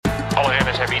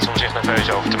hebben iets om zich nerveus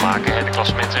over te maken. De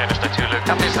klassementsrenners natuurlijk.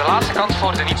 Dat is de laatste kans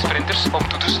voor de niet-sprinters om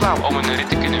toe te slaan. Om een rit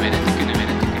te kunnen winnen.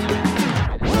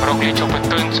 Roglic op het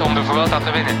punt om de Vuelta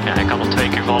te winnen. Ja, hij kan nog 2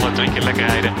 keer vallen, 3 keer lekker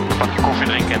rijden. Een bakje koffie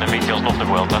drinken en dan wint hij alsnog de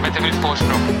Vuelta. Met een minuut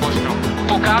voorsprong.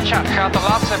 Pogacar gaat de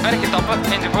laatste bergetappe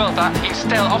in de Vuelta in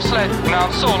stijl afsluiten. Na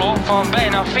een solo van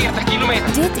bijna 40 kilometer.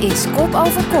 Dit is Kop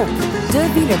over Kop, de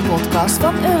wielerpodcast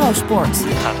van Eurosport.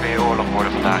 Het gaat weer oorlog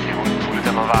worden vandaag, Jeroen. Ik voel het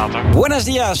in mijn water. Buenos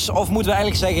dias, of moeten we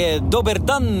eigenlijk zeggen Dober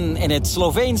dan in het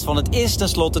Sloveens. Want het is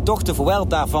tenslotte toch de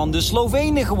Vuelta van de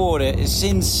Slovenen geworden.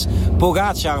 Sinds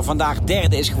Pogacar vandaag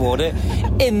derde is geworden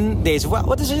in deze Vuelta.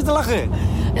 Wat is er te lachen?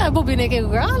 Ja, Bobby en ik even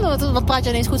weer aan. Wat praat je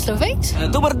ineens goed Sloveens?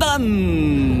 Dober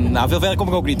dan! Nou, veel verder kom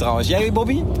ik ook niet trouwens. Jij,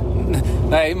 Bobby?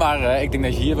 Nee, maar ik denk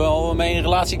dat je hier wel mee een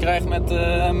relatie krijgt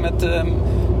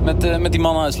met die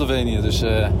mannen uit Slovenië. Dus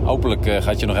hopelijk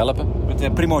gaat je nog helpen.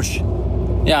 Met Primož.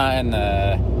 Ja, en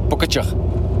Pogacar.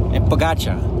 En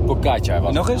Pogacar. Pogacar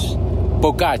was Nog het. eens?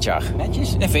 Pogacar.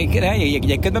 Netjes.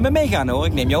 Jij kunt met me meegaan hoor.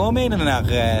 Ik neem jou wel mee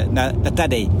naar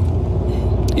Tadej.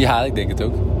 Ja, ik denk het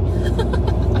ook.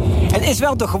 Het is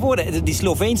wel toch geworden, die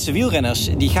Sloveense wielrenners,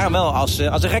 die gaan wel als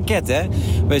een raket, hè.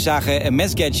 We zagen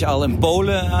Mezgec al in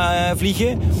Polen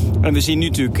vliegen. En we zien nu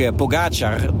natuurlijk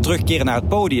Pogacar terugkeren naar het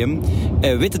podium.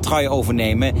 Witte trui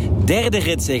overnemen. Derde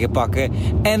ritzege pakken.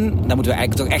 En, daar moeten we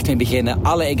eigenlijk toch echt mee beginnen.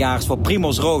 Alle egaars voor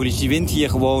Primož Roglic. Die wint hier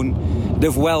gewoon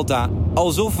de Vuelta.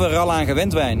 Alsof we er al aan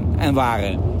gewend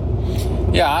waren.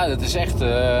 Ja, dat is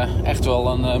echt wel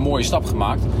een mooie stap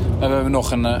gemaakt. We hebben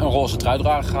nog een roze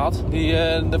truidrager gehad die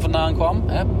er vandaan kwam.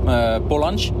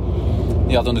 Polanc.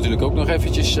 Die had er natuurlijk ook nog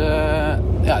eventjes...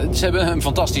 ze hebben een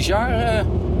fantastisch jaar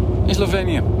in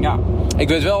Slovenië. Ja. Ik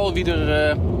weet wel wie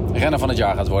er renner van het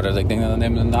jaar gaat worden. Ik denk, dan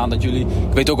neem aan dat jullie...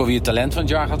 Ik weet ook al wie het talent van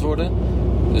het jaar gaat worden.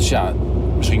 Dus ja,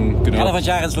 misschien kunnen we... Renner van het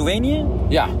jaar in Slovenië?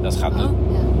 Ja, dat gaat...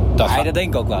 Dat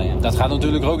denk ik ook wel, ja. Dat gaat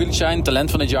natuurlijk Roglic zijn.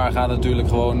 Talent van het jaar gaat natuurlijk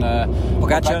gewoon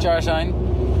Pogacar zijn.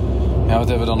 Ja, wat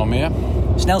hebben we dan nog meer?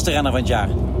 Snelste renner van het jaar.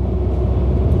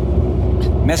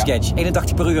 Mezgec,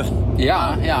 81 per uur.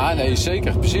 Ja, nee,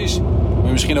 zeker, precies.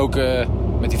 Maar misschien ook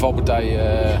met die valpartij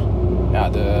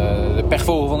de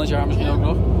pechvogel van het jaar misschien ook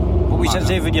nog. Hoe zet eens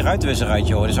even die ruitenwisser uit,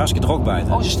 joh. Dat is hartstikke druk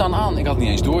buiten. Oh, ze staan aan. Ik had het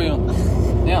niet eens door, joh.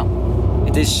 Ja.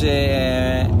 Het is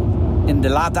in de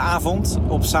late avond,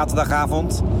 op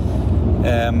zaterdagavond.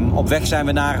 Op weg zijn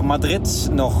we naar Madrid.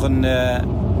 Nog een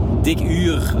dik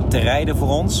uur te rijden voor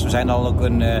ons. We zijn al ook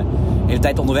een hele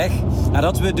tijd onderweg.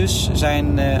 Nadat we dus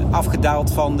zijn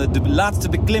afgedaald van de laatste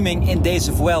beklimming in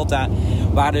deze Vuelta.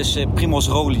 Waar dus Primož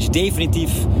Roglic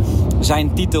definitief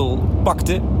zijn titel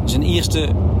pakte. Zijn eerste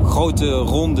grote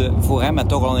ronde voor hem. En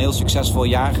toch al een heel succesvol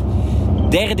jaar.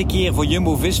 Derde keer voor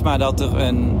Jumbo-Visma dat er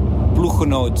een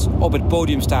ploeggenoot op het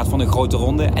podium staat van de grote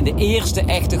ronde. En de eerste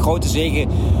echte grote zege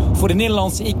voor de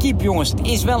Nederlandse equipe, jongens. Het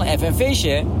is wel even een feestje,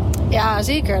 hè? Ja,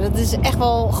 zeker. Dat is echt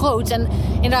wel groot. En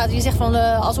inderdaad, je zegt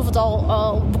van alsof het al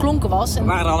beklonken was. We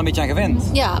waren er al een beetje aan gewend.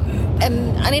 Ja, en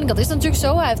aan de ene kant is het natuurlijk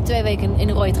zo. Hij heeft 2 weken in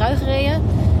de rode trui gereden.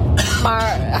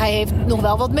 Maar hij heeft nog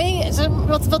wel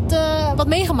wat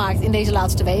meegemaakt in deze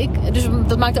laatste week. Dus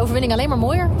dat maakt de overwinning alleen maar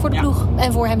mooier voor de ploeg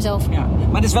en voor hemzelf. Ja.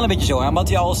 Maar het is wel een beetje zo, hè? Want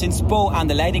hij al sinds Po aan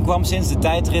de leiding kwam, sinds de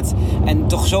tijdrit. En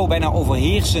toch zo bijna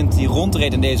overheersend die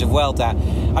rondreed in deze Vuelta. Als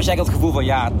je eigenlijk het gevoel van,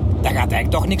 daar gaat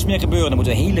eigenlijk toch niks meer gebeuren. Er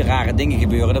moeten hele rare dingen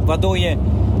gebeuren. Waardoor je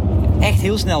echt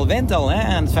heel snel went al, hè,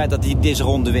 aan het feit dat hij deze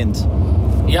ronde wint.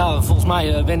 Ja, volgens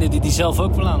mij wende hij die zelf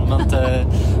ook wel aan. Want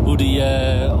hoe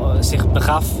hij zich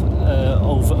begaf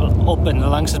op en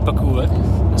langs het parcours.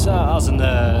 Dus,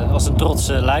 als een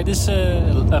trotse leiders,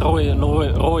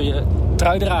 rode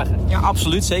truidrager. Ja,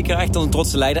 absoluut. Zeker echt als een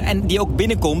trotse leider. En die ook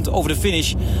binnenkomt over de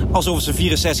finish alsof het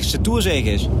zijn 64e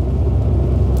Tourzege is.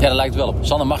 Ja, dat lijkt wel op.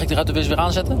 Sander, mag ik de ruitenwis weer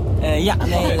aanzetten?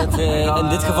 In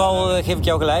dit geval geef ik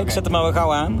jou gelijk. Zet hem maar weer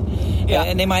gauw aan.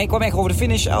 Ja. Nee, maar hij kwam echt over de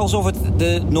finish alsof het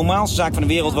de normaalste zaak van de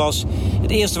wereld was.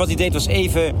 Het eerste wat hij deed was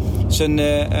even zijn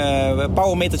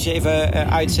powermetertje even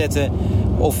uitzetten.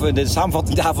 Of de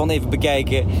samenvatting daarvan even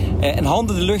bekijken. En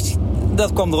handen in de lucht,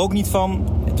 dat kwam er ook niet van.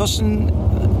 Het was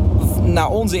naar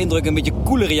onze indruk een beetje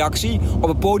coole reactie. Op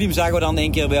het podium zagen we dan in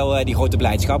één keer wel die grote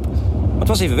blijdschap. Maar het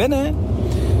was even wennen, hè?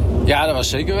 Ja, dat was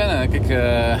zeker wennen. Kijk,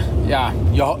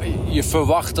 je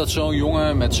verwacht dat zo'n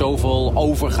jongen met zoveel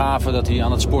overgave dat hij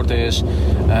aan het sporten is.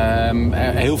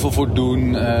 Er heel veel voor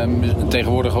doen.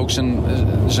 Tegenwoordig ook zijn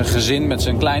gezin met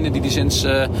zijn kleine die hij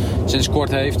sinds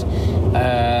kort heeft.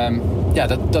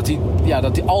 Dat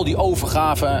hij al die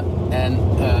overgave en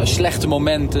slechte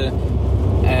momenten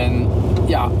en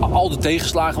al de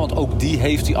tegenslagen, want ook die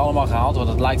heeft hij allemaal gehaald. Want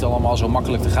het lijkt allemaal zo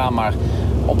makkelijk te gaan, maar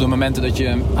op de momenten dat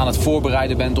je aan het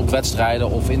voorbereiden bent op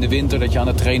wedstrijden of in de winter dat je aan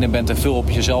het trainen bent en veel op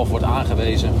jezelf wordt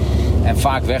aangewezen en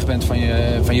vaak weg bent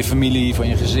van je familie, van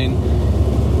je gezin.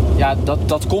 Ja,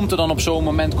 dat komt er dan op zo'n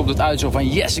moment komt het uit zo van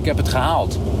yes, ik heb het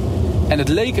gehaald. En het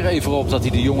leek er even op dat hij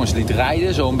de jongens liet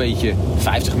rijden, zo'n beetje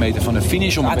 50 meter van de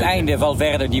finish. Aan het einde,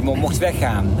 Valverde, die mocht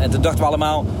weggaan. En toen dachten we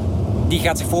allemaal, die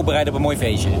gaat zich voorbereiden op een mooi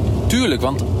feestje. Tuurlijk,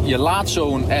 want je laat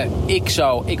zo'n...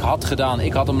 Ik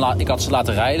had ze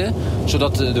laten rijden,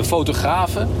 zodat de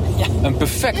fotografen een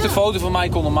perfecte foto van mij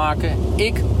konden maken.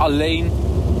 Ik alleen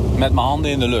met mijn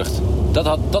handen in de lucht.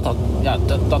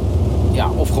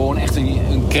 Of gewoon echt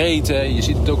een kreet, je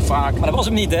ziet het ook vaak. Maar dat was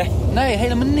hem niet, hè? Nee,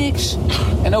 helemaal niks.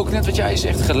 En ook net wat jij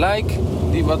zegt, gelijk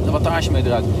die wattage mee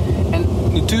eruit. En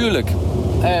natuurlijk,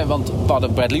 want we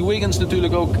hadden Bradley Wiggins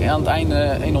natuurlijk ook aan het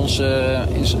einde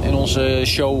in onze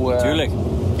show. Tuurlijk.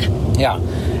 Ja,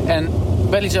 en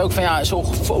Bradley zei ook van zo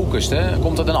gefocust. Hè?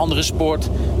 Komt uit een andere sport.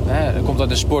 Komt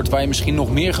uit een sport waar je misschien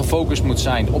nog meer gefocust moet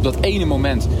zijn op dat ene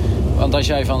moment. Want als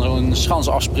jij van zo'n schans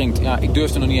afspringt, ik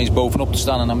durf er nog niet eens bovenop te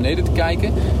staan en naar beneden te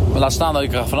kijken. Maar laat staan dat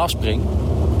ik er vanaf spring.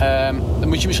 Dan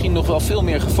moet je misschien nog wel veel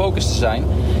meer gefocust zijn.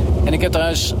 En ik heb daar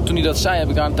eens, toen hij dat zei, heb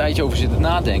ik daar een tijdje over zitten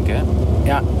nadenken.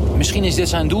 Ja, misschien is dit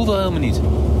zijn doel wel helemaal niet.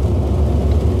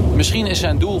 Misschien is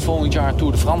zijn doel volgend jaar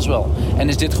Tour de France wel. En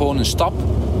is dit gewoon een stap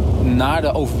naar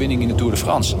de overwinning in de Tour de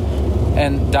France.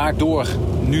 En daardoor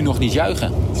nu nog niet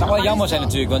juichen. Het zou wel jammer zijn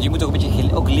natuurlijk, want je moet ook een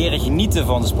beetje ook leren genieten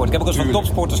van de sport. Ik heb ook eens van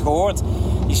topsporters gehoord,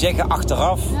 die zeggen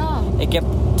achteraf, ik heb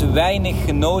te weinig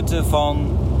genoten van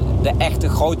de echte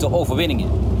grote overwinningen.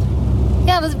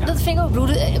 Ja, dat vind ik ook.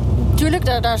 Tuurlijk,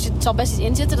 daar zal best iets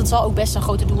in zitten. Dat zal ook best een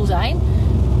grote doel zijn.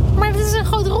 Maar dit is een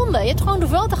grote ronde. Je hebt gewoon de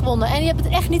Vuelta gewonnen en je hebt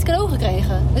het echt niet cadeau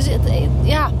gekregen. Dus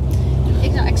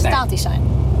ik zou extatisch zijn.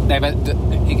 Nee, maar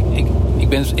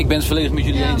ik ben het volledig met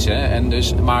jullie eens. Hè?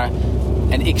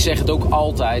 En ik zeg het ook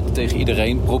altijd tegen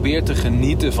iedereen. Probeer te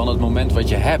genieten van het moment wat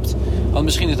je hebt. Want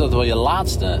misschien is dat wel je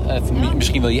laatste.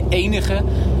 Misschien wel je enige.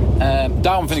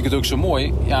 Daarom vind ik het ook zo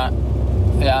mooi.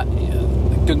 Je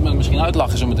kunt me misschien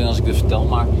uitlachen zo meteen als ik dit vertel.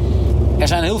 Maar er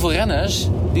zijn heel veel renners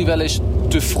die wel eens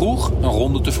te vroeg, een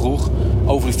ronde te vroeg,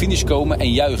 over de finish komen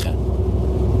en juichen.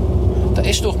 Dat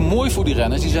is toch mooi voor die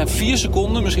renners. Die zijn 4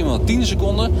 seconden, misschien wel 10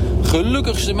 seconden,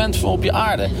 gelukkigste mens op je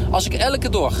aarde. Als ik elke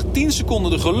dag 10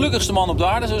 seconden de gelukkigste man op de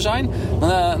aarde zou zijn,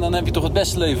 dan heb je toch het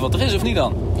beste leven wat er is, of niet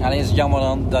dan? Ja, dan is het jammer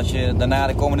dan dat je daarna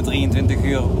de komende 23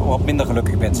 uur wat minder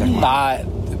gelukkig bent, zeg maar.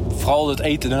 Vooral het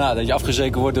eten daarna, dat je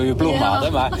afgezeken wordt door je ploegmaat. Ja.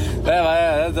 Maar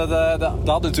dat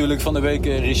had natuurlijk van de week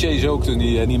Richies ook toen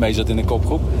hij niet mee zat in de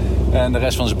kopgroep. En de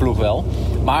rest van zijn ploeg wel.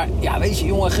 Maar weet je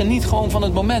jongen, geniet gewoon van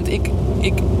het moment.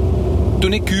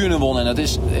 Toen ik Kuurne won, en dat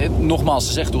is nogmaals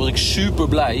gezegd, was ik super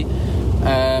blij.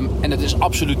 En dat is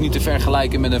absoluut niet te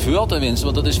vergelijken met een Vuelta-winst.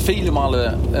 Want dat is vele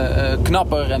malen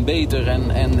knapper en beter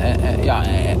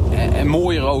en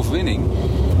mooiere overwinning.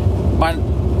 Maar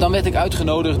dan werd ik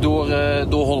uitgenodigd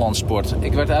door Holland Sport.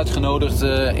 Ik werd uitgenodigd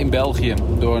in België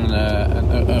door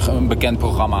een bekend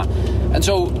programma. En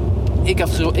zo, ik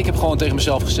heb gewoon tegen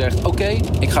mezelf gezegd, oké,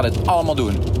 ik ga dit allemaal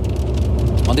doen.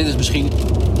 Want dit is misschien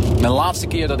mijn laatste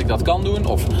keer dat ik dat kan doen.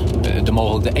 Of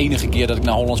mogelijk de enige keer dat ik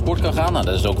naar Holland Sport kan gaan. Nou,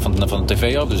 dat is ook van de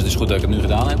tv af, dus het is goed dat ik het nu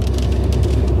gedaan heb.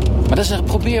 Maar dat is,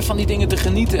 probeer van die dingen te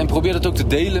genieten. En probeer dat ook te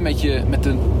delen met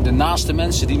de naaste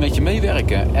mensen die met je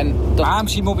meewerken. En dat... Maar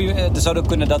misschien zou het ook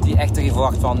kunnen dat hij echt tegen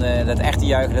verwacht van dat echte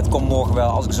juichen. Dat komt morgen wel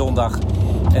als ik zondag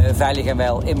veilig en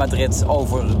wel in Madrid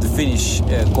over de finish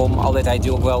kom. Al weet hij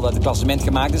natuurlijk wel dat het klassement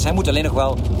gemaakt is. Hij moet alleen nog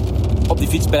wel op die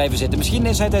fiets blijven zitten. Misschien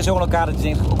is hij zo in elkaar dat hij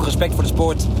denkt, ook respect voor de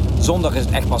sport. Zondag is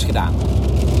het echt pas gedaan.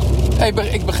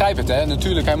 Ik begrijp het. Hè.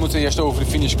 Natuurlijk, hij moet eerst over de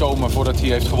finish komen voordat hij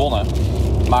heeft gewonnen.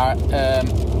 Maar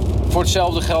voor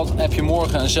hetzelfde geld heb je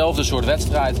morgen eenzelfde soort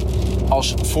wedstrijd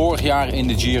als vorig jaar in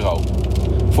de Giro.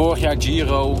 Vorig jaar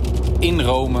Giro in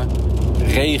Rome,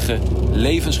 regen,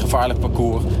 levensgevaarlijk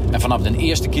parcours en vanaf de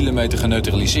eerste kilometer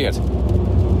geneutraliseerd.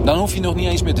 Dan hoef je nog niet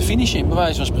eens meer te finishen, bij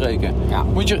wijze van spreken. Ja.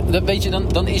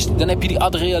 Dan heb je die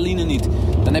adrenaline niet.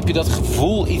 Dan heb je dat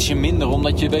gevoel ietsje minder,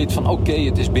 omdat je weet van oké,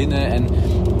 het is binnen. En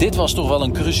dit was toch wel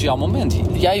een cruciaal moment.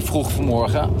 Jij vroeg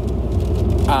vanmorgen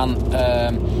aan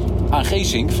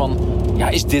Geesink van,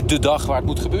 is dit de dag waar het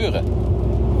moet gebeuren?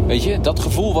 Weet je, dat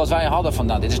gevoel wat wij hadden van,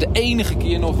 dit is de enige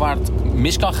keer nog waar het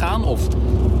mis kan gaan. Of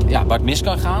waar het mis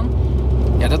kan gaan.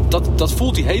 Ja, dat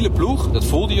voelt die hele ploeg. Dat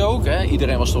voelde hij ook. Hè.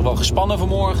 Iedereen was toch wel gespannen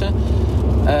vanmorgen.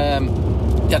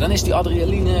 Dan is die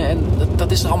adrenaline en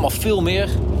dat is er allemaal veel meer.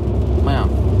 Maar ja,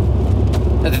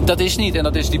 dat is niet. En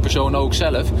dat is die persoon ook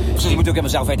zelf. Dus je moet ook helemaal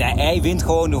zelf weten. Hij wint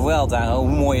gewoon de Vuelta. Hoe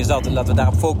mooi is dat? Laten we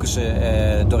daarop focussen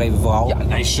door even vooral. Ja,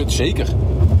 nee, zeker.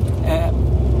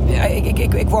 Ja,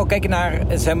 ik wou kijken naar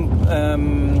zijn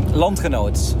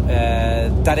landgenoot,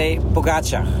 Tadej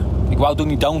Pogačar. Ik wou het ook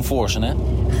niet downforcen, hè?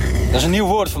 Dat is een nieuw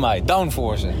woord voor mij,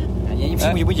 downforcen.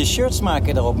 Ja, je moet je shirts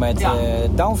maken erop met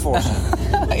downforce.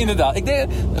 Inderdaad, ik denk,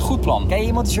 een goed plan. Kan je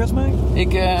iemand die shirts maken?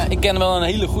 Ik ken wel een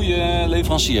hele goede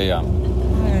leverancier, ja.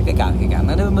 Kijk aan. Nou, dan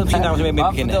moeten we misschien daar eens mee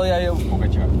beginnen. Vertel jij over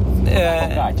Pogačar?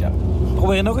 Pogačar.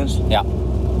 Probeer het nog eens. Ja.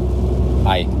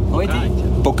 Hi. Hoe heet die?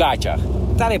 Pogačar.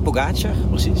 Tadej Pogačar,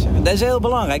 precies. Dat is heel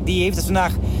belangrijk. Die heeft het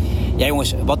vandaag... Ja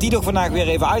jongens, wat die toch vandaag weer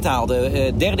even uithaalde.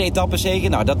 Derde etappezege,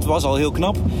 nou dat was al heel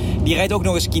knap. Die rijdt ook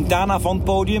nog eens Quintana van het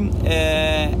podium.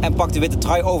 En pakt de witte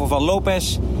trui over van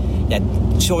Lopez. Ja,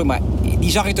 sorry, maar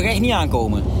die zag ik toch echt niet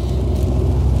aankomen?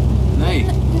 Nee.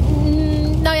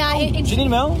 Nou ja, Janine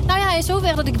wel? Nou ja, in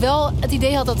zoverre dat ik wel het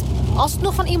idee had dat als het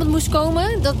nog van iemand moest komen,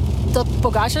 dat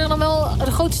Pogačar dan wel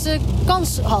de grootste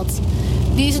kans had.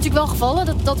 Die is natuurlijk wel gevallen.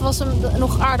 Dat was hem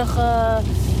nog aardig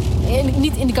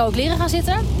niet in de koude kleren gaan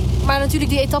zitten. Maar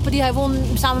natuurlijk die etappe die hij won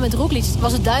samen met Roglič,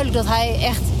 was het duidelijk dat hij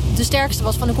echt de sterkste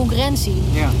was van de concurrentie.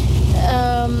 Ja.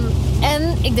 En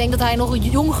ik denk dat hij nog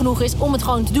jong genoeg is om het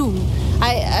gewoon te doen.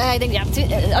 Hij denkt, ja,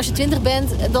 als je 20 bent,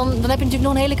 dan heb je natuurlijk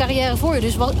nog een hele carrière voor je.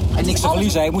 Dus en niks te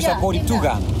verliezen, hij moest naar het podium toe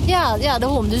gaan. Ja,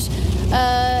 daarom. Dus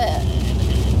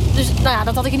nou ja,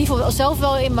 dat had ik in ieder geval zelf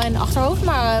wel in mijn achterhoofd.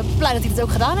 Maar blij dat hij het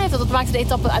ook gedaan heeft. Dat maakte de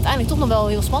etappe uiteindelijk toch nog wel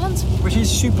heel spannend.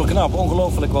 Precies, super knap.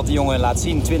 Ongelooflijk wat die jongen laat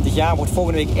zien. 20 jaar, wordt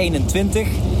volgende week 21.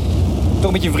 Toch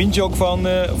een beetje een vriendje ook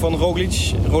van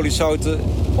Roglič. Roglič zou het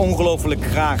ongelooflijk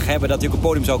graag hebben dat hij ook op het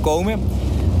podium zou komen.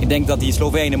 Ik denk dat die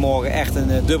Slovenen morgen echt een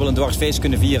dubbel en dwars feest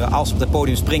kunnen vieren als ze op het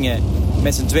podium springen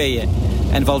met z'n tweeën.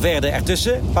 En Valverde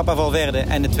ertussen, papa Valverde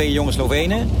en de twee jonge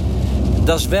Slovenen.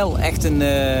 Dat is wel echt een...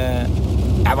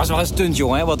 Hij was wel een stunt,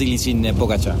 jongen, hè, wat hij liet zien,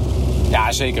 Pogačar.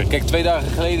 Ja, zeker. Kijk, 2 dagen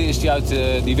geleden is hij uit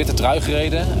die witte trui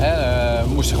gereden.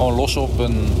 Moest hij gewoon los op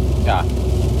een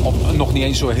nog niet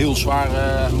eens zo heel zwaar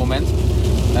moment.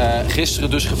 Gisteren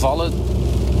dus gevallen.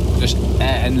 Dus,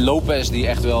 en Lopez die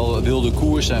echt wel wilde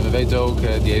koersen. En we weten ook,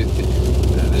 die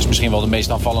is misschien wel de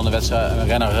meest aanvallende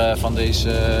renner van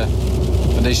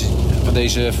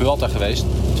deze Vuelta geweest.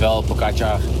 Terwijl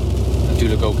Pogačar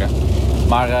natuurlijk ook. Hè.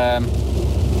 Maar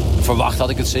verwacht had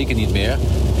ik het zeker niet meer.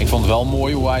 Ik vond het wel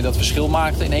mooi hoe hij dat verschil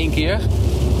maakte in 1 keer.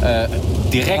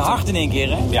 Direct hard in 1 keer,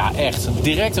 hè? Ja, echt.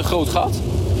 Direct een groot gat.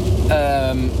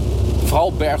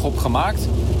 Vooral bergop gemaakt.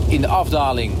 In de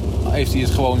afdaling heeft hij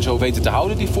het gewoon zo weten te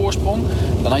houden, die voorsprong.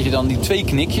 Dan had je dan die 2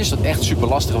 knikjes, dat echt super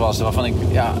lastig was. Waarvan ik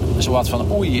zo had van,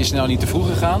 oei, is het nou niet te vroeg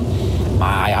gegaan?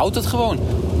 Maar hij houdt het gewoon.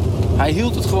 Hij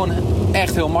hield het gewoon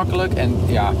echt heel makkelijk. En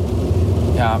ja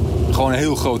gewoon een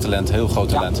heel groot talent. Heel groot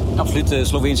talent. Ja, absoluut. De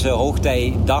Sloveense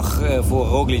hoogtijdag voor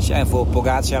Roglič en voor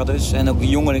Pogačar dus. En ook de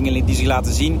jongelingen die zich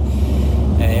laten zien.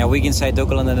 Wiggins zei het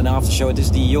ook al in de aftershow. Het is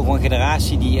die jonge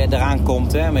generatie die eraan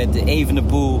komt. Hè, met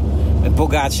Evenepoel, met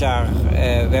Pogačar. We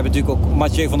hebben natuurlijk ook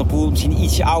Mathieu van der Poel. Misschien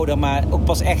ietsje ouder, maar ook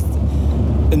pas echt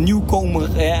een nieuwkomer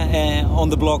on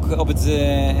the block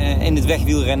in het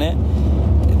wegwielrennen.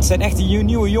 Het zijn echt die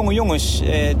nieuwe jonge jongens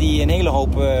die een hele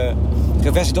hoop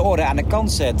gevestigde orde aan de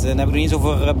kant zetten. En dan hebben we het niet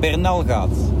eens over Bernal gehad.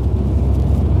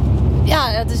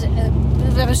 Ja,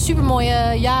 we hebben een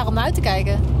supermooie jaar om naar uit te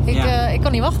kijken. Ik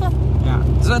kan niet wachten. Ja.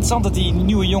 Het is interessant dat die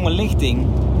nieuwe jonge lichting,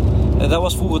 dat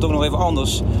was vroeger toch nog even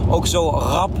anders, ook zo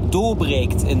rap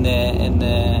doorbreekt in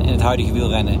het huidige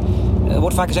wielrennen. Er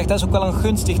wordt vaak gezegd, dat is ook wel een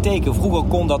gunstig teken. Vroeger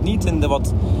kon dat niet in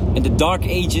de dark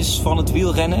ages van het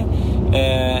wielrennen.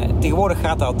 Tegenwoordig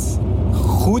gaat dat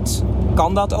goed,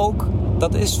 kan dat ook.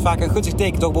 Dat is vaak een gunstig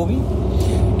teken, toch Bobby?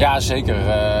 Ja, zeker.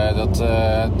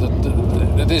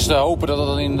 Dat is te hopen dat het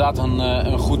dan inderdaad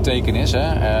een goed teken is. Hè.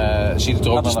 Ziet het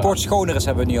er ook dat de sport schoner is,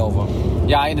 hebben we het nu over.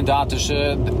 Ja, inderdaad. Dus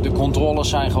de controles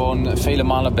zijn gewoon vele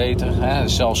malen beter. Hè.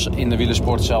 Zelfs in de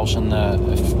wielersport zelfs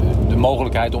de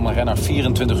mogelijkheid om een renner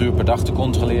 24 uur per dag te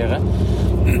controleren.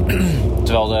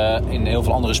 Terwijl in heel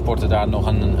veel andere sporten daar nog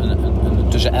een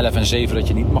tussen 11 en 7 dat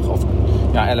je niet mag. Of,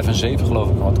 ja, 11 en 7 geloof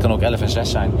ik. Het kan ook 11 en 6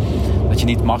 zijn. Dat je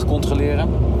niet mag controleren.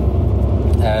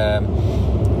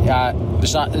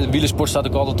 De wielersport staat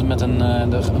ook altijd met een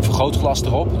vergrootglas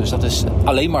erop. Dus dat is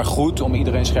alleen maar goed om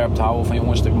iedereen scherp te houden van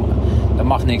jongens, er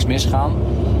mag niks misgaan.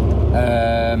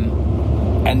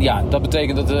 En ja, dat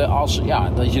betekent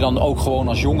dat je dan ook gewoon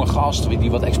als jonge gast,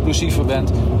 die wat explosiever bent.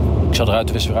 Ik zal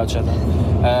eruit weer uitzetten.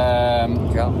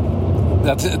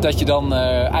 Dat je dan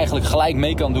eigenlijk gelijk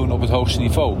mee kan doen op het hoogste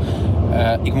niveau.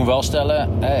 Ik moet wel stellen,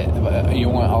 een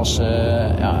jongen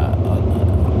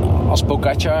als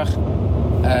Pogačar.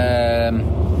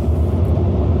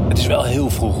 Het is wel heel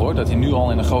vroeg hoor, dat hij nu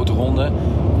al in een grote ronde,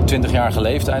 20-jarige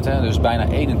leeftijd, hè, dus bijna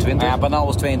 21. Ja, Bernal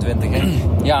was 22 hè?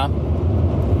 Ja.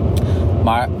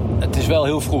 Maar het is wel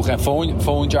heel vroeg. En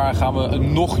volgend jaar gaan we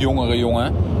een nog jongere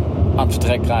jongen aan het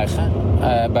vertrek krijgen.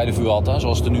 Bij de Vuelta,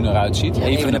 zoals het er nu naar uitziet. Ja,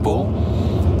 Evenepoel.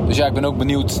 Dus ja, ik ben ook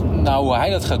benieuwd hoe hij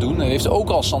dat gaat doen. Hij heeft ook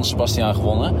al San Sebastian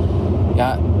gewonnen.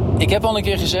 Ja, ik heb al een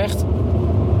keer gezegd...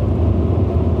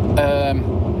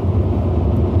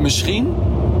 misschien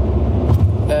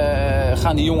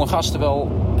gaan die jonge gasten wel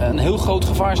een heel groot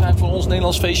gevaar zijn voor ons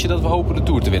Nederlands feestje dat we hopen de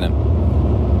Tour te winnen.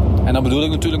 En dan bedoel ik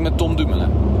natuurlijk met Tom Dumoulin.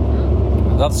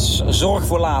 Dat is zorg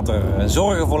voor later.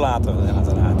 Zorgen voor later.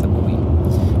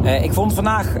 Ik vond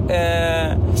vandaag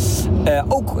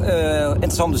ook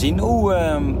interessant te zien hoe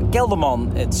Kelderman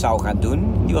het zou gaan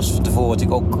doen. Die was tevoren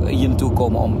natuurlijk ook hier naartoe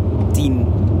gekomen om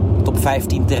top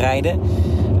 15 te rijden.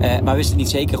 Maar wisten niet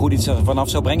zeker hoe hij het er vanaf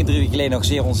zou brengen. 3 weken geleden nog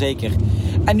zeer onzeker.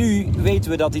 En nu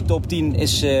weten we dat die top 10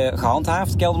 is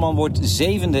gehandhaafd. Kelderman wordt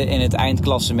 7e in het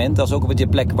eindklassement. Dat is ook op die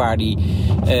plek waar hij,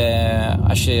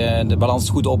 als je de balans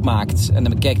goed opmaakt en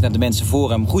dan kijkt naar de mensen voor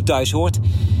hem, goed thuis hoort.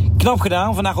 Knap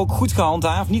gedaan. Vandaag ook goed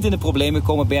gehandhaafd. Niet in de problemen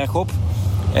komen bergop.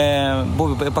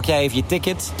 Pak jij even je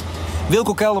ticket.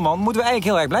 Wilco Kelderman, moeten we eigenlijk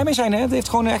heel erg blij mee zijn. Hè? Het heeft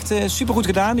gewoon echt supergoed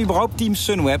gedaan. Überhaupt team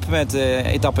Sunweb met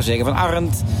etappenzege van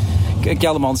Arndt.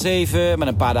 Kelderman 7, met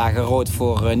een paar dagen rood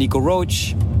voor Nico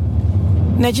Roach.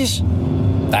 Netjes.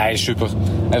 Nee, super. Hij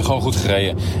heeft gewoon goed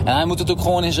gereden. En hij moet het ook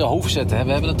gewoon in zijn hoofd zetten. Hè.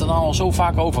 We hebben het er al zo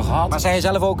vaak over gehad. Maar zei hij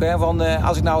zelf ook, hè, van,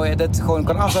 als ik nou dat gewoon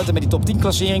kan afsluiten met die top 10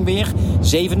 klassering weer.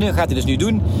 7e, gaat hij dus nu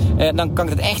doen. Dan kan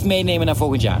ik het echt meenemen naar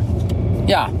volgend jaar.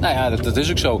 Ja, nou ja, dat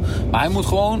is ook zo. Maar hij moet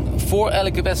gewoon voor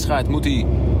elke wedstrijd moet hij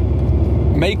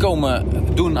meekomen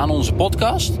doen aan onze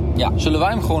podcast. Ja. Zullen wij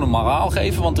hem gewoon een moraal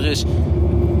geven? Want er is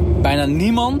bijna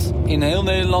niemand in heel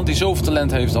Nederland die zoveel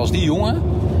talent heeft als die jongen.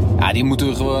 Ja, die moeten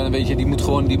we gewoon, weet je,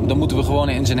 dan moeten we gewoon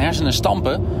in zijn hersenen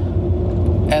stampen.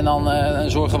 En dan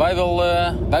zorgen wij wel...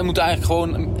 wij moeten eigenlijk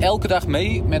gewoon elke dag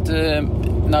mee met,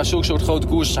 naar zulke soort grote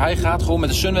koersen. Hij gaat gewoon met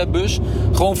de Sunweb-bus.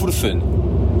 Gewoon voor de fun.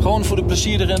 Gewoon voor de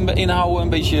plezier erin inhouden. Een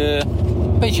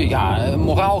beetje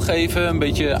moraal geven. Een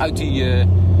beetje uit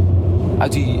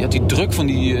die druk van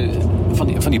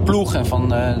die ploeg en van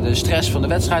de stress van de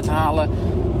wedstrijd halen.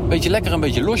 Een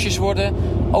beetje losjes worden.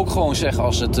 Ook gewoon zeggen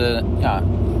als het...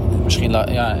 misschien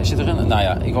zit erin. Nou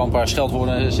ja, ik wil een paar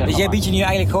scheldwoorden zeggen. Dus jij biedt je nu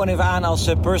eigenlijk gewoon even aan als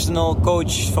personal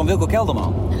coach van Wilco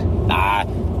Kelderman? Nou,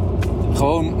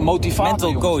 gewoon motivatie.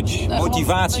 Mental coach,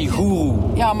 motivatiegoeroe.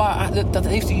 Ja, maar dat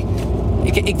heeft hij...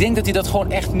 Ik denk dat hij dat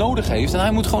gewoon echt nodig heeft. En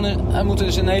hij moet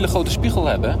dus een hele grote spiegel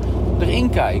hebben. Erin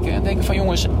kijken en denken van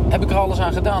jongens, heb ik er alles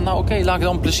aan gedaan? Nou oké, laat ik er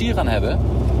dan plezier aan hebben.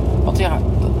 Want ja,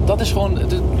 dat is gewoon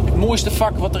het mooiste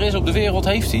vak wat er is op de wereld,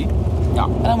 heeft hij. Ja.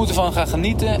 En hij moet ervan gaan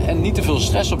genieten en niet te veel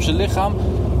stress op zijn lichaam.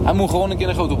 Hij moet gewoon een keer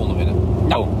een grote ronde winnen.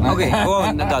 Nou, oké,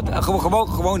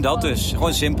 gewoon dat dus.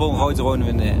 Gewoon simpel, een grote ronde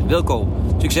winnen. Wilco,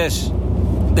 succes.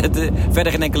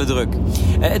 Verder geen enkele druk.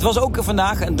 Het was ook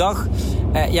vandaag een dag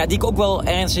die ik ook wel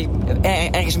ergens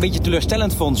een beetje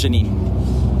teleurstellend vond, Janine.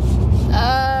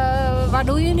 Waar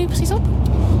doe je nu precies op?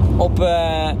 Op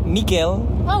Mikel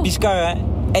Vizcarra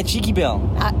en Chiquibel.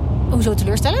 Hoezo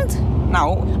teleurstellend?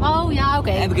 Nou,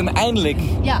 oké. Heb ik hem eindelijk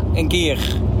een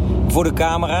keer voor de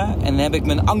camera. En heb ik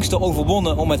mijn angsten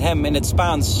overwonnen om met hem in het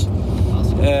Spaans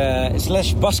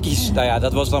 / Baskisch, nou ja,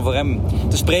 dat was dan voor hem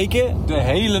te spreken. De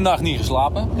hele nacht niet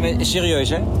geslapen. Serieus,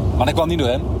 hè? Maar dat kwam niet door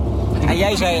hem. En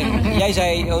jij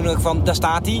zei ook nog van, daar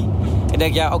staat hij. En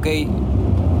ik denk, oké,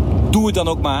 doe het dan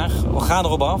ook maar. We gaan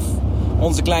erop af.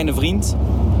 Onze kleine vriend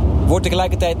wordt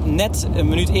tegelijkertijd net een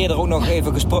minuut eerder ook nog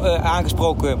even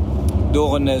aangesproken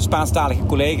door een Spaanstalige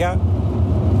collega.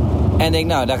 En ik denk,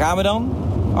 nou, daar gaan we dan.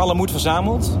 Alle moed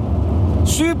verzameld.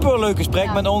 Super leuk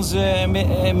gesprek met onze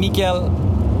Mikel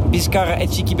Vizcarra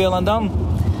en Chiquibel en dan.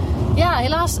 Ja,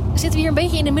 helaas zitten we hier een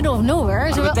beetje in de middle of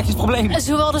nowhere. Een technisch probleem.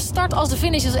 Zowel de start als de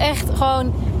finish is echt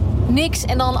gewoon niks.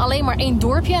 En dan alleen maar 1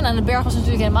 dorpje. En aan de berg was het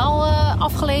natuurlijk helemaal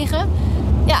afgelegen.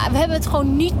 Ja, we hebben het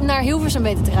gewoon niet naar Hilversum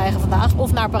weten te krijgen vandaag.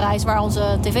 Of naar Parijs, waar onze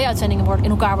tv-uitzendingen in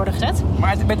elkaar worden gezet.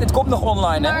 Maar het komt nog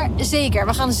online, hè? Maar zeker.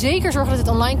 We gaan zeker zorgen dat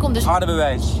het online komt. Dus harde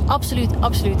bewijs.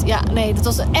 Absoluut. Ja, nee, dat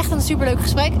was echt een superleuk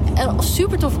gesprek. En een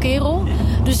super tof kerel.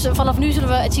 Dus vanaf nu zullen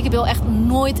we Chiquibel echt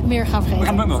nooit meer gaan vergeten. We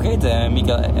gaan hem nooit meer vergeten,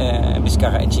 Mikel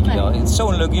Vizcarra en Chiquibel. Nee. Het is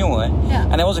zo'n leuke jongen, hè? Ja.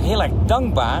 En hij was ook heel erg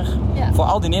dankbaar voor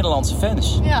al die Nederlandse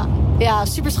fans. Ja,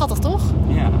 super schattig, toch?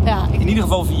 Ja. In ieder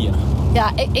geval 4. Ja,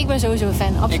 ik ben sowieso een fan.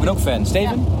 Absoluut. Ik ben ook fan.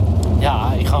 Steven?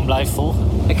 Ja, ik ga hem blijven volgen.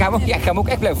 Ik ga hem ook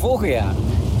echt blijven volgen, ja.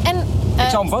 En, ik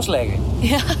zou hem vastleggen.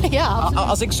 Ja, absoluut.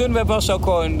 Als ik Sunweb was, zou ik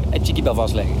gewoon Chiquibel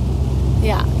vastleggen.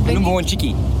 Ja. Ik noem gewoon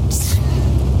Chiqui.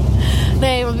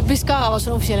 Nee, want Vizcarra was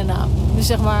een officiële naam. Dus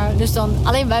zeg maar, dan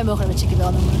alleen wij mogen met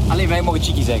Chiquibel noemen. Alleen wij mogen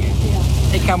Chiqui zeggen.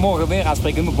 Ja. Ik ga morgen weer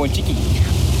aanspreken, noem ik gewoon Chiqui.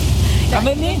 Kan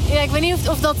dit niet? Ja, ik weet niet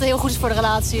of dat heel goed is voor de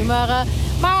relatie.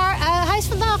 Maar hij is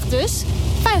vandaag dus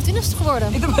 25ste geworden.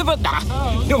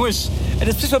 Jongens, het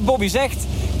is precies wat Bobby zegt.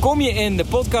 Kom je in de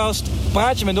podcast,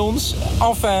 praat je met ons.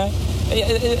 Enfin,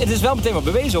 het is wel meteen wat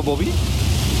bewezen hoor, Bobby.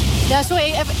 Ja,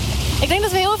 sorry. Ik denk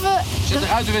dat we heel even... Zit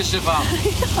eruit te wisselen van.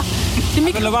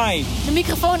 De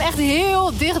microfoon echt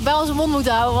heel dicht bij onze mond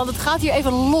moeten houden. Want het gaat hier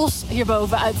even los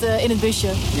hierboven in het busje.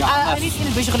 Ja, niet in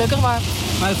het busje gelukkig, maar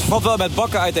het valt wel met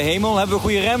bakken uit de hemel. Hebben we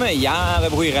goede remmen? Ja, we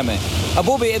hebben goede remmen. Maar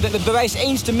Bobby, het bewijst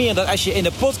eens te meer dat als je in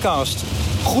de podcast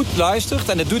goed luistert...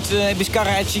 en dat doet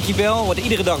Biscarra et Chiquibel, wordt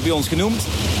iedere dag bij ons genoemd...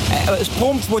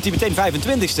 prompt wordt hij meteen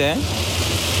 25ste, hè?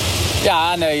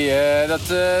 Ja, nee,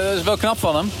 dat is wel knap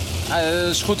van hem.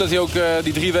 Het is goed dat hij ook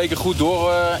die 3 weken goed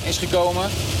door is gekomen.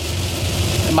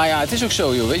 Maar ja, het is ook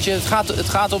zo, joh. Weet je, het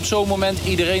gaat op zo'n moment,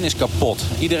 iedereen is kapot.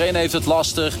 Iedereen heeft het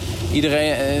lastig.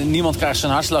 Niemand krijgt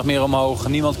zijn hartslag meer omhoog.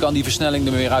 Niemand kan die versnelling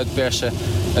er meer uitpersen.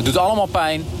 Het doet allemaal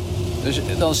pijn. Dus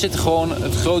dan zit gewoon,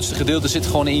 het grootste gedeelte zit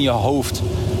gewoon in je hoofd.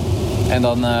 En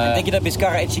dan... Denk je dat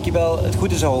Biscarra et Chiquibel het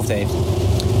goed in zijn hoofd heeft?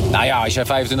 Nou ja, als jij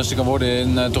 25e kan worden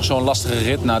in toch zo'n lastige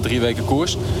rit na 3 weken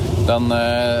koers...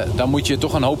 Dan moet je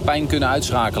toch een hoop pijn kunnen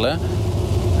uitschakelen.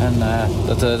 En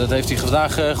dat heeft hij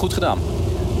vandaag goed gedaan.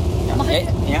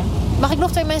 Mag ik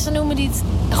nog 2 mensen noemen die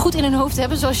het goed in hun hoofd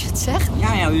hebben, zoals je het zegt?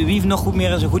 Ja, wie heeft nog goed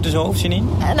meer zo goed in zijn hoofd, Janine?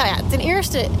 Nou ja, ten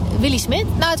eerste Willy Smit.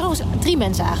 Nou, trouwens 3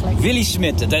 mensen eigenlijk. Willy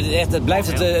Smit. Het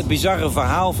blijft het bizarre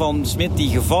verhaal van Smit die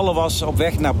gevallen was op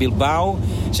weg naar Bilbao.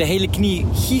 Zijn hele knie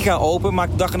giga open.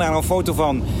 Maakt de dag erna een foto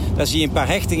van. Daar zie je een paar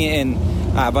hechtingen in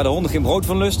waar de honden geen brood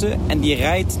van lusten. En die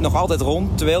rijdt nog altijd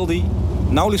rond, terwijl die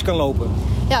nauwelijks kan lopen.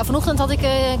 Ja, vanochtend had ik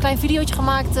een klein videootje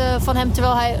gemaakt van hem...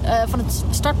 terwijl hij van het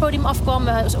startpodium afkwam,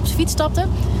 op zijn fiets stapte.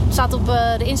 Dat staat op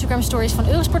de Instagram stories van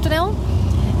Eurosport.nl.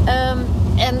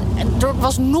 En er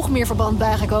was nog meer verband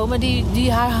bijgekomen.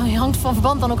 Die hangt van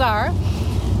verband aan elkaar.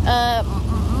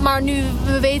 Maar nu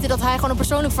we weten dat hij gewoon een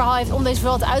persoonlijk verhaal heeft... om deze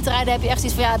Vuelta uit te rijden, heb je echt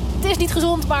iets van... ja, het is niet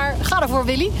gezond, maar ga ervoor,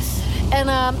 Willy. En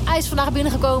hij is vandaag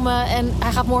binnengekomen en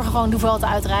hij gaat morgen gewoon de Vuelta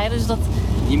uitrijden. Dus dat...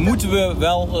 Die moeten we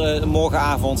wel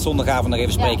zondagavond nog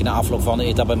even spreken... na afloop van de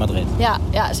etappe in Madrid.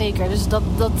 Ja, zeker. Dus dat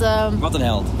Wat een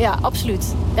held. Ja,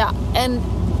 absoluut. Ja. En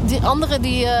die andere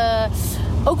die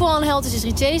ook wel een held is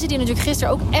Richese... die natuurlijk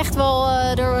gisteren ook echt wel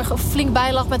er flink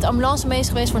bij lag... met de ambulance mee is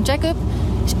geweest voor een check-up.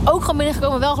 Is ook gewoon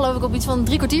binnengekomen, wel geloof ik op iets van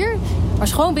 3 kwartier. Maar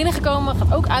is gewoon binnengekomen,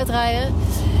 gaat ook uitrijden.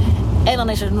 En dan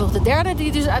is er nog de derde die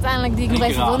ik nog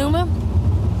even wil noemen.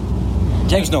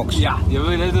 James Knox. Ja, die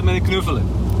wil je net met een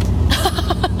knuffelen.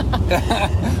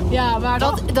 Ja, maar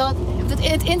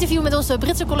het interview met onze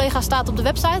Britse collega staat op de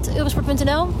website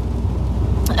Eurosport.nl.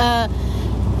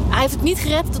 Hij heeft het niet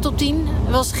gered, de top 10.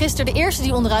 Hij was gisteren de eerste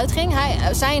die onderuit ging.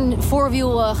 Zijn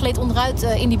voorwiel gleed onderuit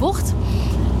in die bocht.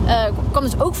 Kwam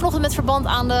dus ook vanochtend met verband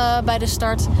aan bij de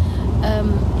start.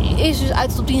 Is dus uit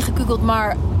de top 10 gekukeld,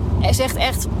 maar hij zegt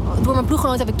echt... door mijn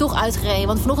ploeggenoot heb ik toch uitgereden.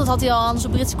 Want vanochtend had hij al aan onze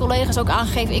Britse collega's ook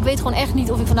aangegeven... ik weet gewoon echt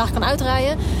niet of ik vandaag kan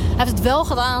uitrijden. Hij heeft het wel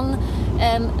gedaan.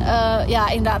 En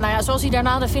inderdaad, nou ja, zoals hij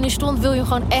daarna de finish stond... wil je hem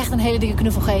gewoon echt een hele dikke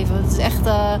knuffel geven. Het is echt...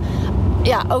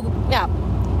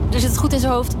 er zit het goed in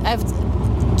zijn hoofd. Hij heeft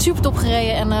super top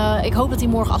gereden. En ik hoop dat hij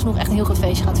morgen alsnog echt een heel groot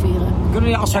feestje gaat vieren. Kunnen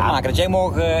we een afspraak maken dat jij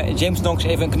morgen James Knox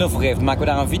even een knuffel geeft? Dan maken we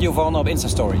daar een video van op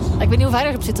Insta-stories. Ik weet niet of hij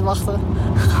erop zit te wachten.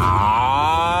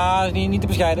 Niet te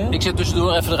bescheiden. Ik zit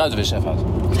tussendoor even eruit te wissen, even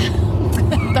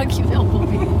uit. Dankjewel,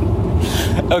 Bobby.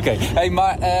 Oké, hey,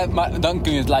 maar dan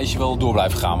kun je het lijstje wel door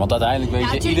blijven gaan. Want uiteindelijk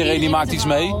weet je, iedereen die maakt iets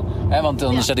mee. Hè, want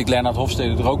dan zet ik Lennart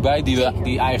Hofstede er ook bij.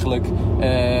 Die eigenlijk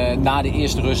na de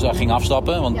eerste rustdag ging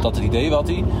afstappen. Want dat het idee had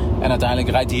hij. En uiteindelijk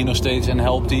rijdt hij hier nog steeds en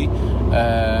helpt hij.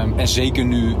 En zeker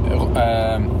nu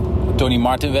Tony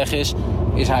Martin weg is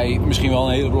hij misschien wel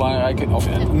een hele belangrijke... of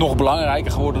nog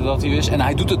belangrijker geworden dan hij is. En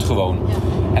hij doet het gewoon.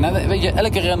 En dan, weet je,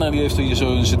 elke renner die heeft hier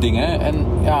zo zijn dingen. En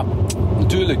ja,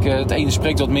 natuurlijk, het ene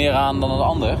spreekt wat meer aan dan het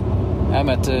ander.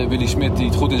 Met Willy Smit die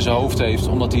het goed in zijn hoofd heeft,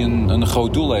 omdat hij een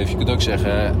groot doel heeft. Je kunt ook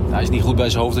zeggen, hij is niet goed bij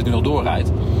zijn hoofd dat hij nog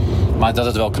doorrijdt. Maar dat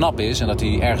het wel knap is en dat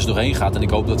hij ergens doorheen gaat. En ik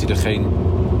hoop dat hij er geen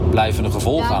blijvende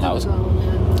gevolgen aan houdt.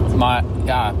 Maar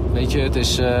ja, weet je, het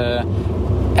is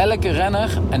elke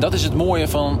renner, en dat is het mooie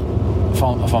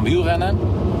van wielrennen.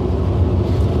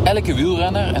 Elke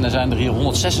wielrenner, en er zijn er hier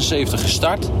 176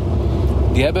 gestart,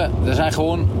 er zijn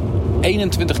gewoon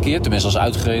 21 keer, tenminste als ze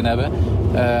uitgereden hebben,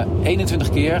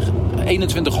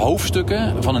 21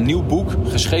 hoofdstukken van een nieuw boek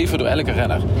geschreven door elke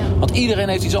renner. Ja. Want iedereen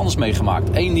heeft iets anders meegemaakt.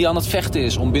 Eén die aan het vechten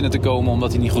is om binnen te komen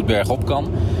omdat hij niet goed bergop kan.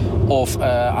 Of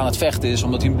aan het vechten is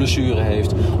omdat hij een blessure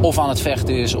heeft. Of aan het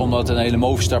vechten is omdat een hele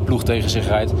Movistar ploeg tegen zich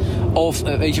rijdt. Of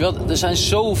weet je wel, er zijn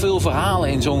zoveel verhalen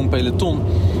in zo'n peloton.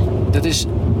 Dat is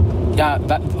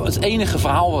het enige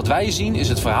verhaal wat wij zien is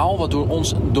het verhaal wat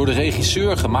door de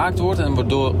regisseur gemaakt wordt en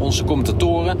door onze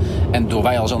commentatoren en door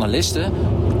wij als analisten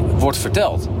wordt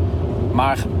verteld.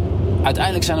 Maar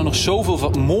uiteindelijk zijn er nog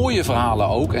zoveel mooie verhalen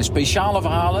ook en speciale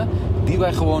verhalen die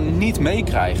wij gewoon niet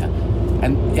meekrijgen.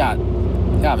 En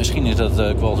ja, misschien is dat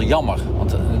ook wel jammer,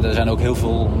 want er zijn ook heel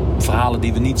veel verhalen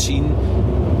die we niet zien,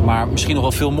 maar misschien nog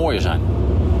wel veel mooier zijn.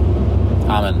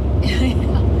 Amen.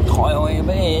 Goh,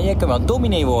 je kan wel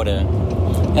dominee worden.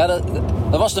 Ja,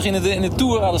 dat was toch in de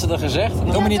Tour, hadden ze dat gezegd?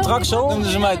 Dominee Traxel?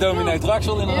 Noemden ze mij dominee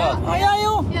Traxel, inderdaad. Oh ja,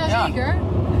 joh. Ja, zeker.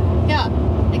 Ja.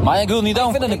 Maar ik wil niet Ik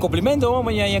vind dat een compliment hoor,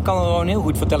 maar je kan het gewoon heel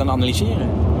goed vertellen en analyseren.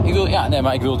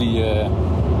 Ik wil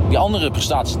die andere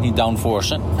prestaties niet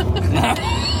downforcen.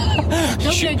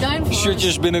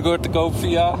 Shirtjes binnenkort te kopen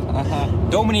via...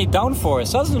 Dominee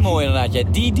Downforce, dat is een mooie inderdaad. Ja.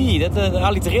 DD, dat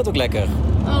allitereert ook lekker.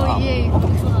 Oh jee.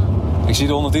 Ik zie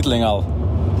de ondertiteling al.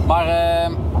 Maar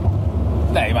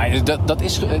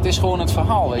het is gewoon het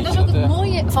verhaal, weet je. Dat is ook het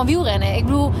mooie van wielrennen. Ik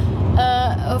bedoel,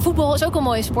 voetbal is ook een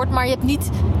mooie sport, maar je hebt niet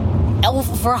 11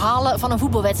 verhalen van een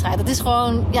voetbalwedstrijd. Dat is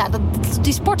gewoon,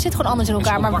 die sport zit gewoon anders in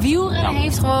elkaar. Maar wielrennen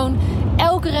heeft gewoon,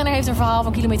 elke renner heeft een verhaal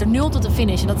van kilometer 0 tot de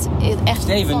finish. En dat is echt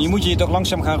Steven, je moet je toch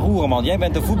langzaam gaan roeren, man. Jij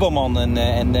bent de voetbalman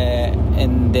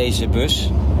in deze bus.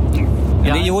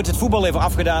 Ja. En je wordt het voetbal even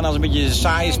afgedaan als een beetje een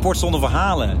saaie sport zonder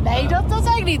verhalen. Nee, dat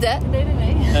zei ik niet, hè? Nee.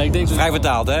 Ja, ik denk Vrij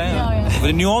vertaald, hè? Ja. Voor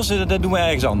de nuance, dat doen we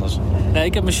ergens anders. Nee,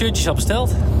 ik heb mijn shirtjes al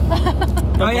besteld.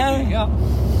 Oh ja? Ja.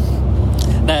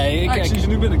 Nee, Ik zie ze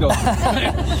nu binnenkomen.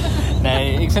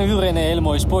 Nee, ik vind wielrennen een hele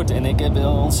mooie sport. En ik heb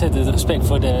ontzettend respect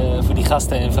voor die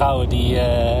gasten en vrouwen die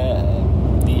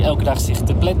elke dag zich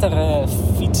te pletter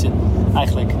fietsen,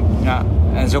 eigenlijk. Ja,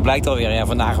 en zo blijkt alweer. Ja,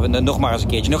 vandaag nog maar eens een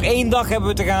keertje. Nog 1 dag hebben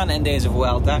we te gaan in deze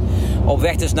Vuelta. Op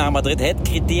weg dus naar Madrid, het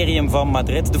criterium van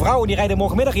Madrid. De vrouwen die rijden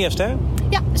morgenmiddag eerst, hè?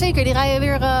 Ja, zeker. Die rijden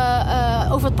weer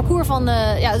over het parcours van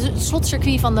het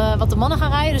slotcircuit van wat de mannen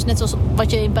gaan rijden. Dus net zoals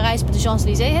wat je in Parijs met de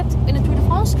Champs-Élysées hebt in de Tour de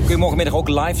France. Kun je morgenmiddag ook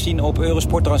live zien op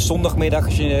Eurosport. Trouwens zondagmiddag,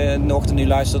 als je de ochtend nu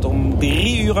luistert, om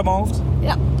 3 uur aan mijn hoofd.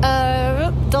 Ja,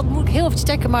 dat moet ik heel even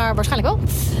checken, maar waarschijnlijk wel.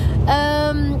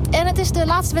 En het is de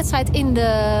laatste wedstrijd in de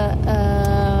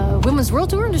Women's World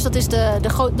Tour. Dus dat is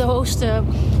de hoogste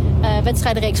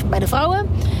wedstrijdenreeks bij de vrouwen.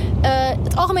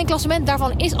 Het algemeen klassement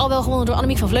daarvan is al wel gewonnen door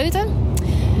Annemiek van Vleuten.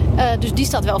 Dus die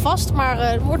staat wel vast. Maar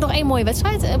er wordt nog 1 mooie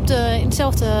wedstrijd. In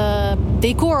hetzelfde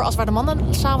decor als waar de mannen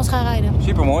s'avonds gaan rijden.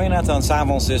 Supermooi inderdaad. Dan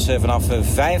s'avonds dus vanaf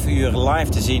 5 uur live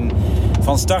te zien.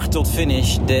 Van start tot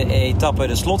finish. De etappe,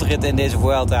 de slotrit in deze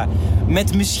Vuelta.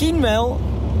 Met misschien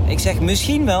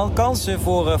wel kansen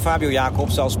voor Fabio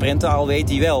Jacobs als sprinter. Al weet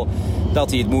hij wel dat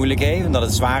hij het moeilijk heeft. En dat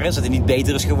het zwaar is. Dat hij niet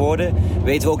beter is geworden.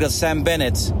 Weten we ook dat Sam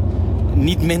Bennett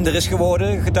niet minder is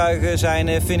geworden. Getuige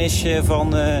zijn finish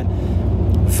van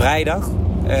vrijdag.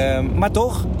 Maar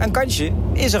toch, een kansje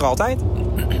is er altijd.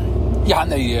 Ja,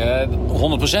 nee,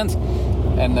 100%.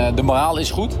 En de moraal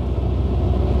is goed.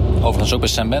 Overigens ook bij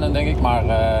Sam Bennett, denk ik. Maar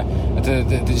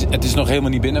het is nog helemaal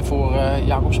niet binnen voor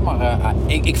Jacobsen. Maar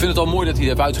ik vind het al mooi dat hij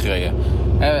heeft uitgereden.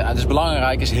 Het is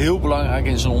belangrijk, is heel belangrijk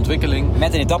in zijn ontwikkeling.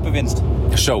 Met een etappewinst.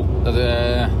 Zo,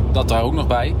 dat daar ook nog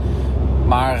bij.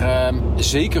 Maar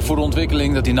zeker voor de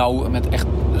ontwikkeling dat hij nou met echt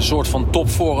een soort van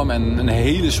topvorm en een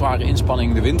hele zware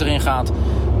inspanning de winter in gaat.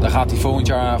 Daar gaat hij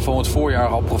volgend voorjaar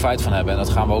al profijt van hebben. En dat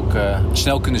gaan we ook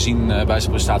snel kunnen zien bij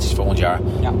zijn prestaties volgend jaar.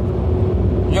 Ja.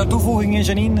 Jouw toevoeging,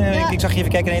 Janine? Ja. Ik zag je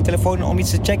even kijken naar je telefoon om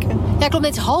iets te checken. Ja, klopt.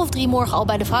 Het is 2:30 morgen al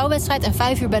bij de vrouwenwedstrijd en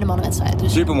 5 uur bij de mannenwedstrijd.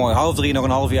 Dus... Supermooi. 2:30, nog een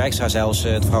half uur extra zelfs,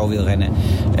 het vrouwenwielrennen.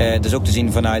 Dus ook te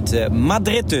zien vanuit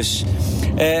Madrid dus.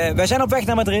 Wij zijn op weg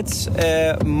naar Madrid.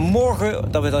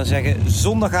 Morgen, dat wil dan zeggen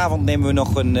zondagavond, nemen we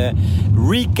nog een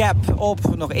recap op.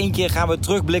 Nog 1 keer gaan we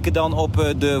terugblikken dan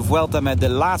op de Vuelta met de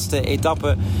laatste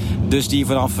etappe. Dus die je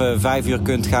vanaf 5 uur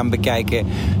kunt gaan bekijken.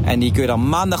 En die kun je dan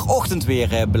maandagochtend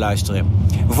weer beluisteren.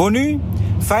 Voor nu,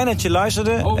 fijn dat je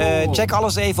luisterde. Check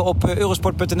alles even op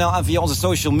eurosport.nl en via onze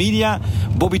social media.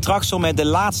 Bobby Traxel met de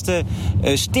laatste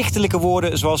stichtelijke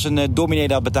woorden, zoals een dominee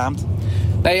dat betaamt.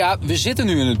 Nou ja, we zitten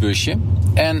nu in het busje.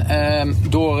 En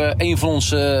door een van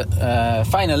onze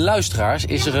fijne luisteraars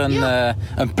is er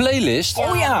een playlist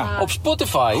op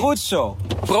Spotify. Goed zo.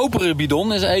 Propere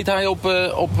Bidon heet hij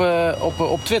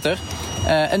op Twitter.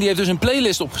 En die heeft dus een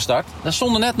playlist opgestart. Daar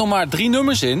stonden net nog maar 3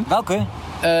 nummers in. Welke?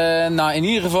 Nou, in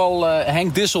ieder geval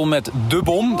Henk Dissel met De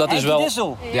Bom. Dat is wel,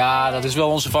 Dissel? Ja, dat is wel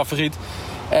onze favoriet.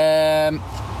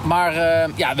 Maar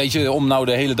weet je, om nou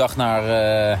de hele dag naar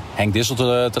Henk Dissel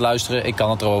te luisteren. Ik kan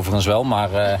het er overigens wel, maar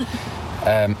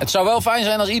het zou wel fijn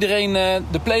zijn als iedereen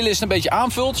de playlist een beetje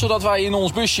aanvult. Zodat wij in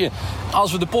ons busje,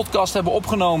 als we de podcast hebben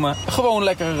opgenomen, gewoon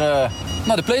lekker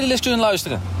naar de playlist kunnen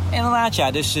luisteren. Inderdaad,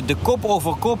 ja. Dus de kop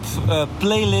over kop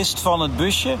playlist van het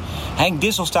busje. Henk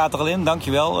Dissel staat er al in,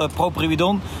 dankjewel.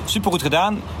 Proprividon, supergoed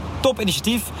gedaan. Top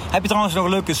initiatief. Heb je trouwens nog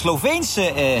leuke Sloveense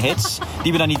hits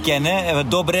die we dan niet kennen?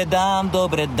 Dobre dan,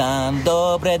 dobre dan,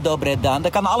 dobre dan.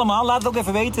 Dat kan allemaal. Laat het ook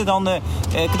even weten. Dan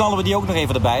knallen we die ook nog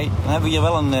even erbij. Dan hebben we hier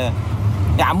wel een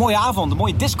mooie avond. Een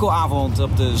mooie discoavond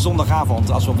op de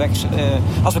zondagavond. Als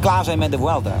we klaar zijn met de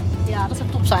Vuelta. Ja, dat zou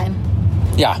top zijn.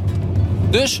 Ja.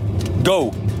 Dus,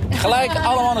 go. Gelijk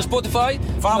allemaal naar Spotify.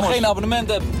 Als je geen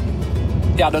abonnement hebt.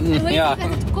 Ja, dan... Hoe heet Ja.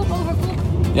 het? Kop over kop.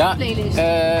 Ja, Playlist.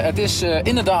 het is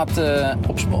inderdaad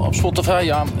op Spotify.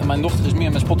 Ja, mijn dochter is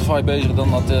meer met Spotify bezig dan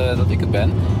dat ik het ben.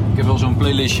 Ik heb wel zo'n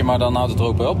playlistje, maar dan houdt het er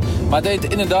ook wel op. Maar het heet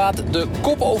inderdaad de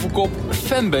Kop over Kop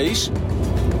Fanbase.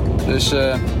 Dus,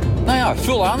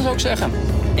 vul aan zou ik zeggen.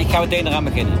 Ik ga meteen eraan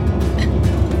beginnen.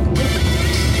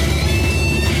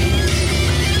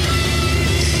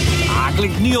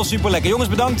 Klinkt nu al super lekker. Jongens,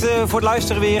 bedankt voor het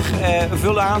luisteren weer.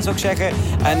 Vul aan, zou ik zeggen.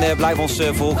 En blijf ons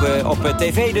volgen op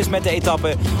tv, dus met de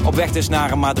etappe. Op weg dus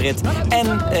naar Madrid.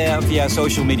 En via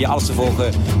social media alles te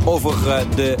volgen over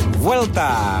de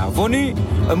Vuelta. Voor nu,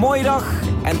 een mooie dag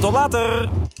en tot later.